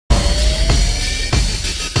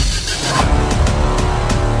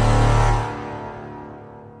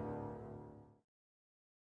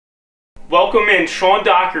Welcome in Sean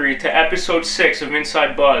Dockery to episode 6 of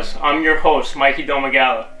Inside Buzz. I'm your host, Mikey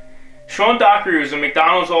Domagala. Sean Dockery was a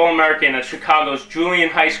McDonald's All-American at Chicago's Julian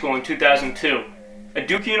High School in 2002, a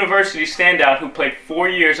Duke University standout who played 4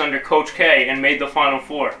 years under Coach K and made the Final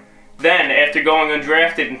Four. Then, after going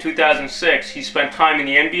undrafted in 2006, he spent time in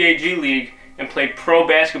the NBA G League and played pro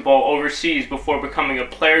basketball overseas before becoming a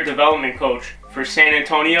player development coach for San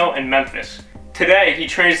Antonio and Memphis. Today, he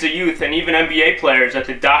trains the youth and even NBA players at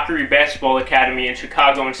the Dockery Basketball Academy in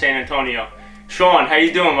Chicago and San Antonio. Sean, how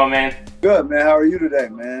you doing, my man? Good, man. How are you today,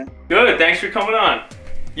 man? Good. Thanks for coming on.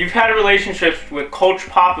 You've had relationships with Coach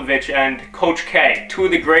Popovich and Coach K, two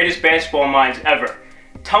of the greatest basketball minds ever.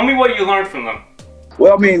 Tell me what you learned from them.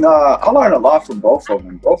 Well, I learned a lot from both of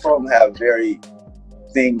them. Both of them have very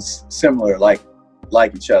things similar, like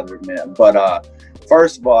each other, man. But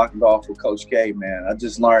first of all, I can go off with Coach K, man. I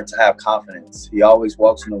just learned to have confidence. He always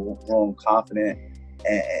walks in the room confident,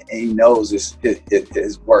 and he knows his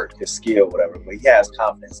work, his skill, whatever. But he has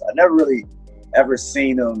confidence. I never really ever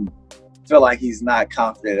seen him feel like he's not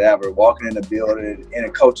confident ever. Walking in the building, in a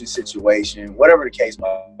coaching situation, whatever the case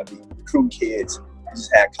might be, recruiting kids, he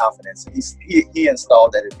just had confidence. He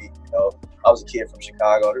installed that in me. You know, I was a kid from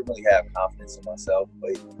Chicago. I didn't really have confidence in myself,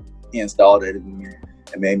 but he installed it in me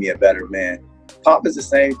and made me a better man. Pop is the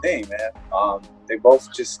same thing, man. They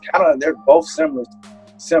both just they're both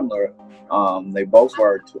similar. They both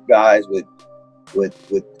are two guys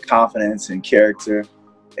with confidence and character,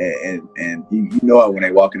 and you know it when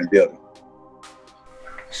they walk in the building.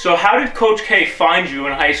 So how did Coach K find you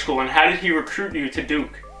in high school, and how did he recruit you to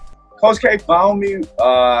Duke? Coach K found me.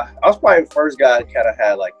 I was probably the first guy that kind of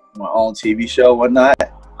had like my own TV show, whatnot.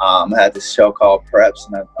 I had this show called Preps,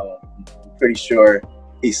 and I'm pretty sure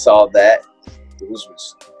he saw that.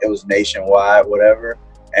 It was nationwide, whatever,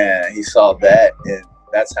 and he saw that, and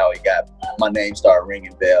that's how he got my name started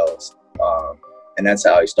ringing bells, and that's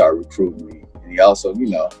how he started recruiting me. And he also,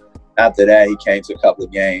 after that, he came to a couple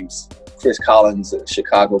of games. Chris Collins, a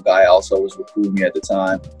Chicago guy, also was recruiting me at the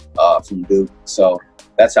time from Duke, so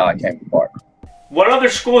that's how I came apart. What other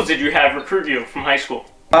schools did you have recruit you from high school?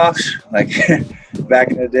 Like back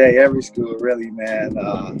in the day, every school really, man.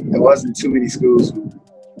 There wasn't too many schools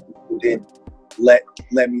who did let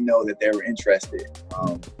me know that they were interested.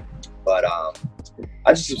 But I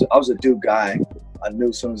was a Duke guy. I knew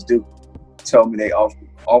as soon as Duke told me they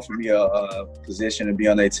offered me a position to be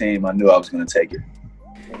on their team, I knew I was going to take it.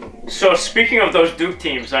 So speaking of those Duke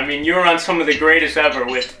teams, you were on some of the greatest ever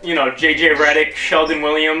with, J.J. Redick, Sheldon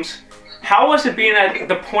Williams. How was it being at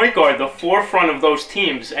the point guard, the forefront of those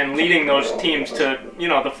teams, and leading those teams to,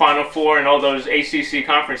 the Final Four and all those ACC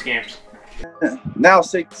conference games? Now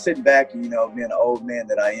sitting back, being an old man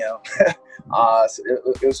that I am,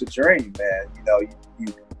 it was a dream,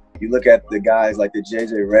 man. You look at the guys like the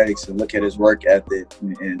J.J. Redicks and look at his work ethic,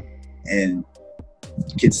 and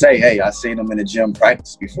you can say, hey, I've seen him in a gym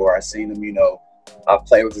practice before. I've seen him, I've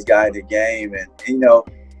played with this guy in the game, and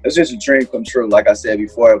it's just a dream come true. Like I said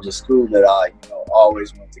before, it was a school that I,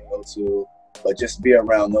 always wanted to go to. But just to be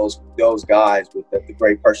around those guys with the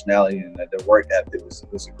great personality and the work ethic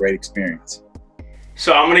was a great experience.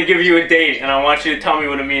 So I'm going to give you a date, and I want you to tell me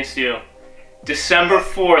what it means to you. December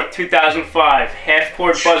 4th, 2005,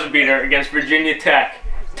 half-court buzzer beater against Virginia Tech.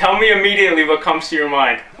 Tell me immediately what comes to your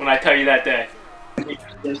mind when I tell you that day.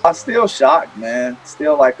 I'm still shocked, man.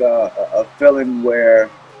 Still like a feeling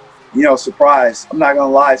where, surprised. I'm not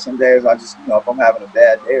gonna lie. Some days I just, if I'm having a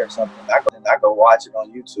bad day or something, I go watch it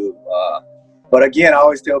on YouTube. But again, I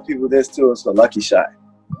always tell people this too: it's a lucky shot.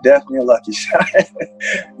 Definitely a lucky shot,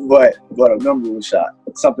 but a memorable shot.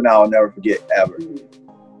 Something I'll never forget ever.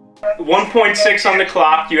 1.6 on the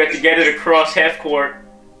clock. You had to get it across half court.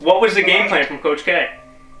 What was the game plan from Coach K?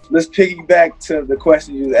 Let's piggyback to the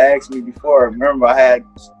question you asked me before. Remember, I had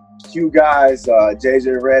a few guys,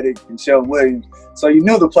 J.J. Redick and Sheldon Williams. So you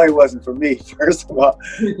knew the play wasn't for me. First of all,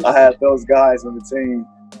 I had those guys on the team.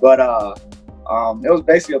 But it was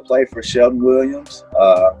basically a play for Sheldon Williams,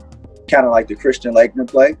 kind of like the Christian Laettner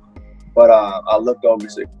play. But I looked over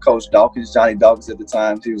to Coach Dawkins, Johnny Dawkins at the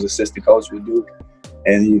time. He was assistant coach with Duke.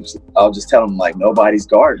 And I was just telling him, like, nobody's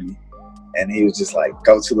guarding me. And he was just like,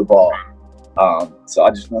 go to the ball. So I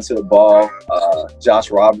just went to the ball. Josh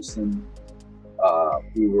Robertson,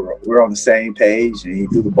 we were on the same page, and he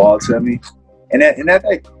threw the ball to me. And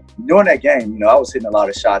during that game, I was hitting a lot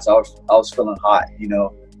of shots. I was feeling hot,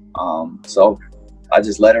 So I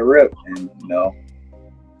just let it rip, and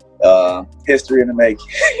history in the making.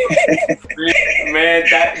 Man,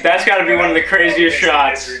 that's got to be one of the craziest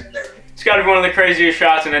shots. It's got to be one of the craziest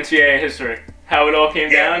shots in NCAA history. How it all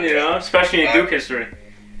came down, especially in Duke history.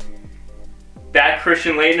 That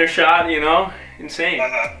Christian Laettner shot, you know, insane.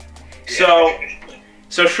 Yeah.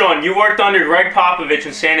 So Sean, you worked under Greg Popovich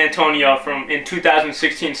in San Antonio in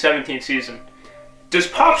 2016-17 season. Does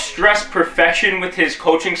Pop stress perfection with his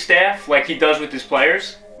coaching staff like he does with his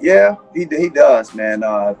players? Yeah, he does, man.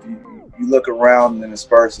 If you look around in the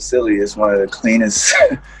Spurs facility, it's one of the cleanest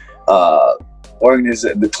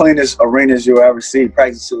the cleanest arenas you'll ever see,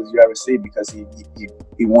 practice facilities you ever see, because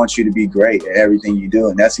he wants you to be great at everything you do,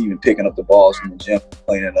 and that's even picking up the balls from the gym,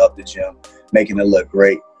 cleaning up the gym, making it look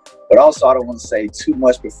great. But also, I don't want to say too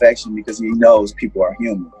much perfection, because he knows people are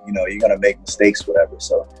human. You know, you're gonna make mistakes, whatever.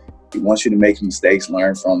 So he wants you to make mistakes,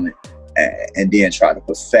 learn from it, and then try to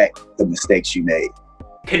perfect the mistakes you made.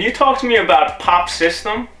 Can you talk to me about Pop's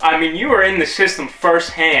system? I mean, you were in the system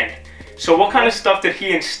firsthand. So what kind of stuff did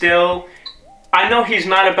he instill? I know he's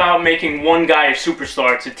not about making one guy a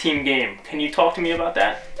superstar. It's a team game. Can you talk to me about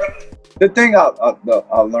that? The thing I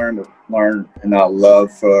learned and I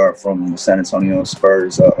love from the San Antonio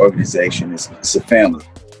Spurs organization is it's a family,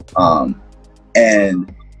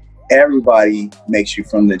 and everybody makes you,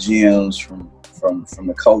 from the GMs, from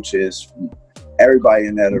the coaches, from everybody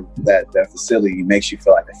in that facility, makes you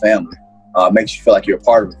feel like a family. Makes you feel like you're a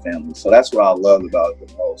part of the family. So that's what I love about it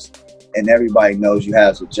the most. And everybody knows you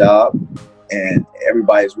have a job, and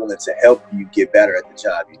everybody's willing to help you get better at the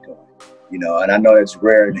job you're doing. You know, and I know it's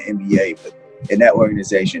rare in the NBA, but in that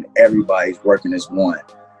organization, everybody's working as one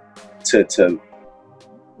to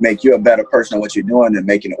make you a better person at what you're doing and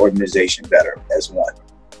making the organization better as one.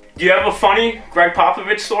 Do you have a funny Greg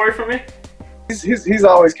Popovich story for me? He's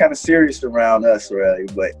always kind of serious around us, really,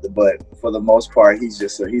 but for the most part, he's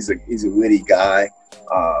a witty guy.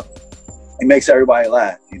 He makes everybody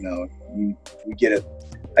laugh. You know, we get it.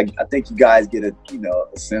 I think you guys get a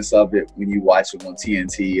sense of it when you watch him on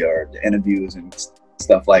TNT or the interviews and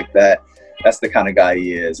stuff like that. That's the kind of guy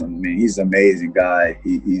he is. I mean, he's an amazing guy.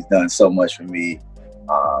 He's done so much for me.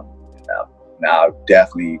 Now I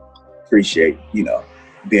definitely appreciate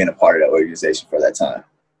being a part of that organization for that time.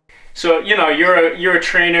 So you're a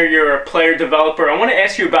trainer, you're a player developer. I want to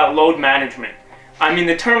ask you about load management. I mean,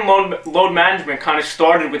 the term load management kind of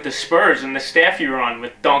started with the Spurs and the staff you were on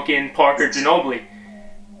with Duncan, Parker, Ginobili.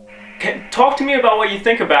 Talk to me about what you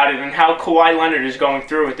think about it and how Kawhi Leonard is going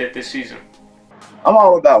through with it this season. I'm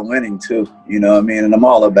all about winning too, you know what I mean? And I'm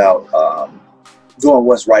all about doing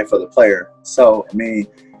what's right for the player. So, I mean,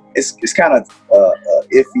 it's kind of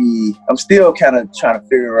iffy. I'm still kind of trying to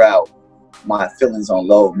figure out my feelings on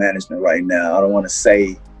load management right now. I don't want to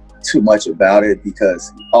say too much about it,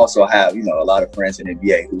 because I also have, a lot of friends in the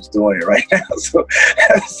NBA who's doing it right now.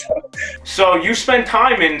 So you spent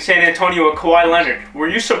time in San Antonio with Kawhi Leonard. Were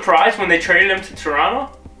you surprised when they traded him to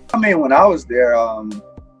Toronto? I mean, when I was there, I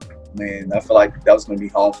feel like that was going to be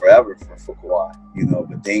home forever for Kawhi,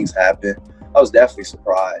 but things happened. I was definitely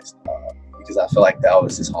surprised because I feel like that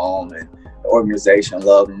was his home, and the organization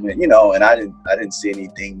loved him, and I didn't see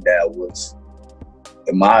anything that was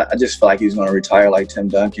I just feel like he was going to retire like Tim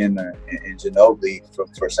Duncan and Ginobili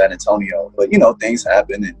for San Antonio. But, things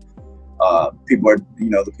happen, and people are,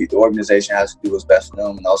 the organization has to do what's best for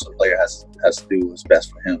them, and also the player has to do what's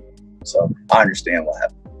best for him. So I understand what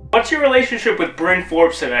happened. What's your relationship with Bryn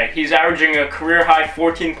Forbes today? He's averaging a career-high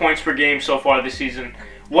 14 points per game so far this season.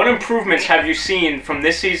 What improvements have you seen from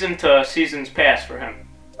this season to seasons past for him?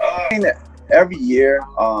 I mean, every year,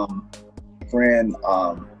 Bryn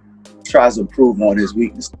tries to improve on his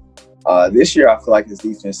weakness. This year, I feel like his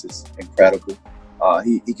defense is incredible.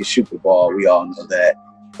 He can shoot the ball. We all know that.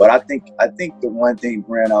 But I think the one thing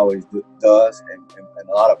Bryn always does, and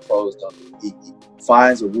a lot of pros don't do, he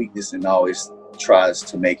finds a weakness and always tries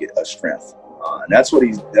to make it a strength. And that's what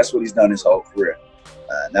he's done his whole career.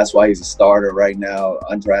 And that's why he's a starter right now,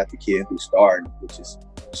 undrafted kid who's starting, which is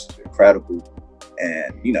incredible.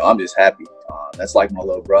 And I'm just happy. That's like my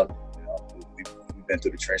little brother. We've been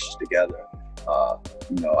through the trenches together. I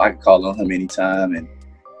can call on him anytime, and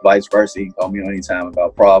vice versa. He can call me anytime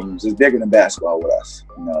about problems. It's bigger than basketball with us.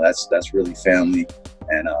 That's really family,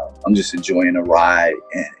 and I'm just enjoying the ride,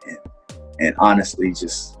 and honestly,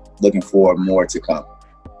 just looking forward more to come.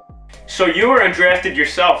 So you were undrafted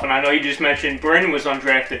yourself, and I know you just mentioned Bryn was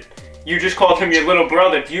undrafted. You just called him your little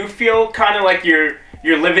brother. Do you feel kind of like you're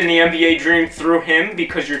living the NBA dream through him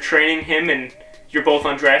because you're training him and you're both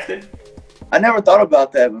undrafted? I never thought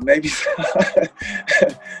about that, but maybe.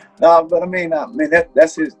 No, but I mean,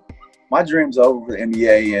 that's his. My dream's over for the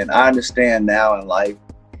NBA, and I understand now in life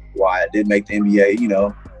why I did make the NBA.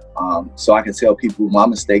 So I can tell people my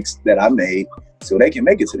mistakes that I made, so they can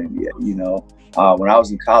make it to the NBA. When I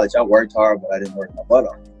was in college, I worked hard, but I didn't work my butt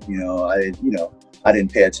off. I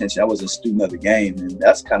didn't pay attention. I was a student of the game, and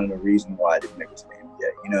that's kind of the reason why I didn't make it to the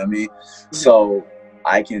NBA. You know what I mean? So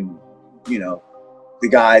I can, you know, the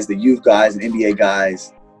guys, the youth guys, and NBA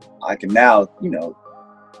guys, I can now, you know,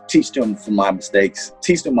 teach them from my mistakes,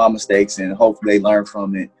 and hopefully they learn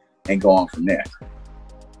from it and go on from there.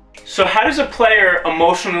 So how does a player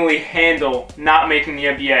emotionally handle not making the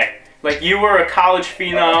NBA? Like, you were a college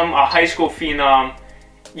phenom, a high school phenom,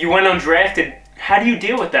 you went undrafted. How do you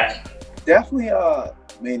deal with that? Definitely, I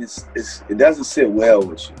mean, it doesn't sit well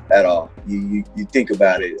with you at all. You think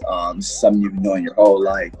about it. It's something you've been doing your whole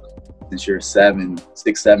life since you're 6,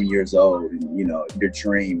 7 years old, and you know your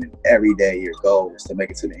dream, and every day your goal is to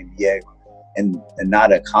make it to the NBA, and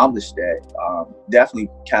not accomplish that. Definitely,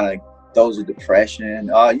 kind of those are depression.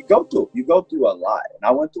 You go through a lot, and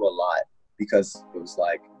I went through a lot because it was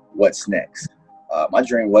like, what's next? My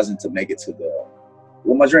dream wasn't to make it to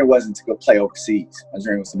my dream wasn't to go play overseas. My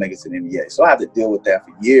dream was to make it to the NBA. So I had to deal with that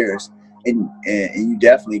for years. And you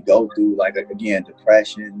definitely go through, like, again,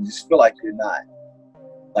 depression. You just feel like you're not,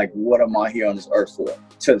 like, what am I here on this earth for?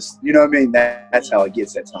 Just, you know what I mean? That's how it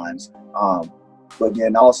gets at times. But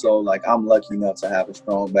then also, like, I'm lucky enough to have a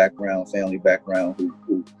strong family background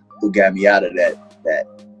who got me out of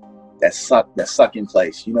that sucking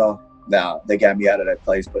place, you know? Now, they got me out of that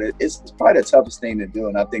place, but it's probably the toughest thing to do.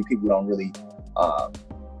 And I think people don't really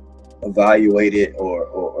evaluate it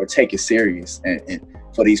or take it serious, and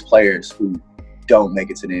for these players who don't make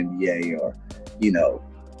it to the NBA, or, you know,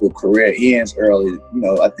 who career ends early, you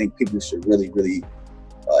know, I think people should really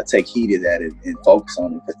take heed of that and focus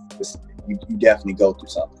on it, because you definitely go through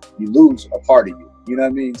something. You lose a part of you know what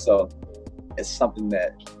I mean? So it's something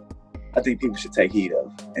that I think people should take heed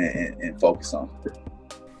of and focus on.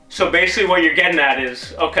 So basically what you're getting at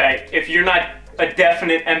is, okay, if you're not a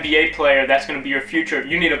definite NBA player that's going to be your future,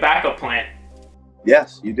 you need a backup plan.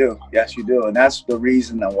 Yes, you do. Yes, you do. And that's the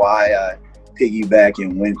reason why I piggyback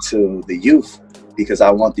and went to the youth, because I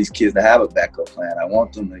want these kids to have a backup plan. I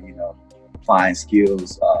want them to, you know, find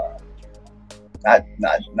skills, not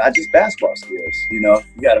just basketball skills. You know,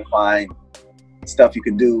 you got to find stuff you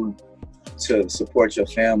can do to support your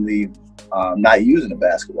family, not using the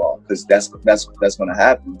basketball, because that's going to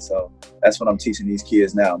happen. So that's what I'm teaching these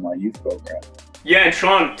kids now in my youth program. Yeah, and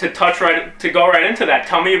Sean, to go right into that,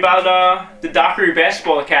 tell me about the Dockery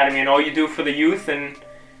Basketball Academy and all you do for the youth and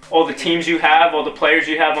all the teams you have, all the players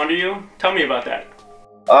you have under you. Tell me about that.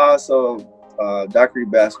 Dockery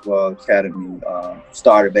Basketball Academy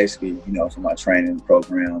started basically, you know, for my training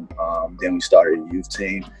program. Then we started a youth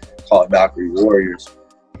team called Dockery Warriors.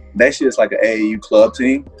 Basically, it's like an AAU club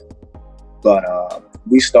team, but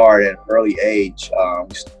we started at an early age.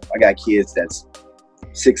 I got kids that's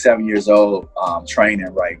 6, 7 years old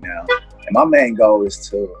training right now. And my main goal is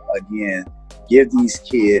to, again, give these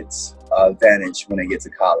kids advantage when they get to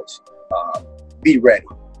college. Be ready.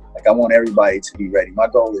 Like, I want everybody to be ready. My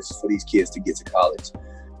goal is for these kids to get to college,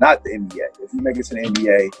 not the NBA. If you make it to the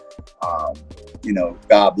NBA, you know,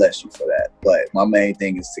 God bless you for that. But my main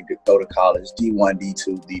thing is to go to college, D1,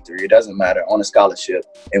 D2, D3. It doesn't matter, on a scholarship.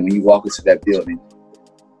 And when you walk into that building,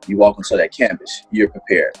 you walk into that campus, you're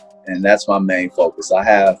prepared. And that's my main focus. I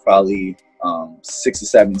have probably 6 or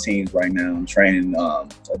 7 teams right now. I'm training a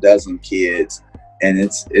dozen kids, and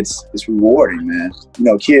it's rewarding, man. You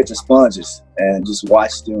know, kids are sponges, and just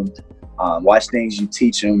watch them, watch things you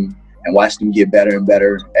teach them, and watch them get better and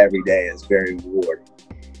better every day is very rewarding.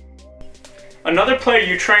 Another player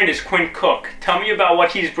you trained is Quinn Cook. Tell me about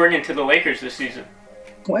what he's bringing to the Lakers this season.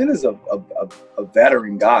 Quinn is a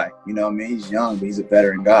veteran guy. You know what I mean? He's young, but he's a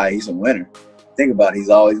veteran guy. He's a winner. Think about it, he's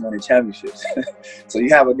always winning championships. So you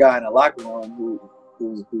have a guy in the locker room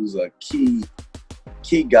who's a key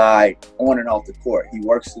guy on and off the court. He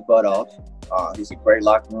works his butt off. He's a great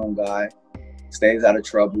locker room guy, stays out of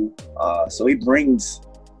trouble. So he brings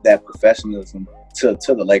that professionalism to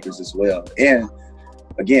the Lakers as well. And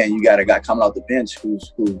again, you got a guy coming off the bench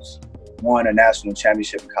who's won a national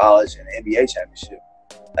championship in college and an NBA championship.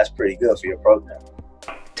 That's pretty good for your program.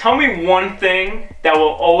 Tell me one thing that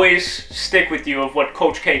will always stick with you of what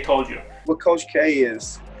Coach K told you. What Coach K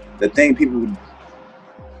is, the thing people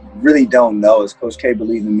really don't know is Coach K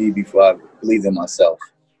believed in me before I believed in myself.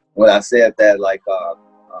 When I said that, like,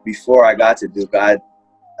 before I got to Duke, I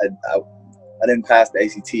didn't pass the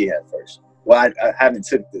ACT at first. Well, I haven't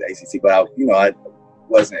took the ACT, but I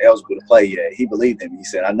wasn't eligible to play yet. He believed in me. He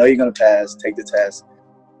said, "I know you're gonna pass. Take the test.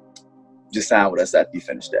 Just sign with us after you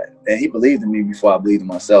finish that." And he believed in me before I believed in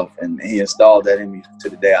myself, and he installed that in me to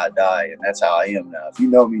the day I die, and that's how I am now. If you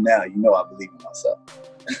know me now, you know I believe in myself.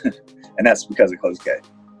 And that's because of Coach K.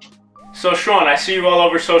 So Sean, I see you all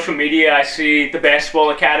over social media. I see the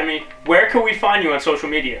Basketball Academy. Where can we find you on social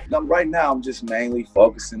media? Right now, I'm just mainly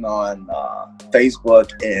focusing on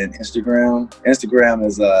Facebook and Instagram. Instagram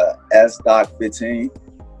is sdoc15,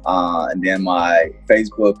 and then my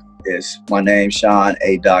Facebook is my name, Sean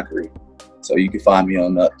A. Dockery. So you can find me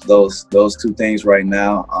on those two things right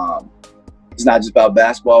now. It's not just about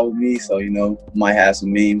basketball with me, so might have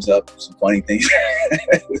some memes up, some funny things,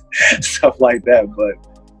 stuff like that.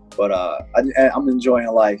 But I'm enjoying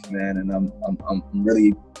life, man, and I'm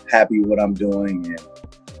really happy with what I'm doing, and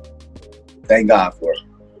thank God for it.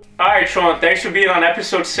 All right, Sean, thanks for being on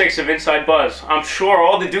episode 6 of Inside Buzz. I'm sure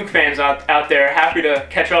all the Duke fans out there are happy to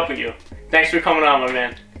catch up with you. Thanks for coming on, my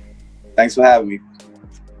man. Thanks for having me.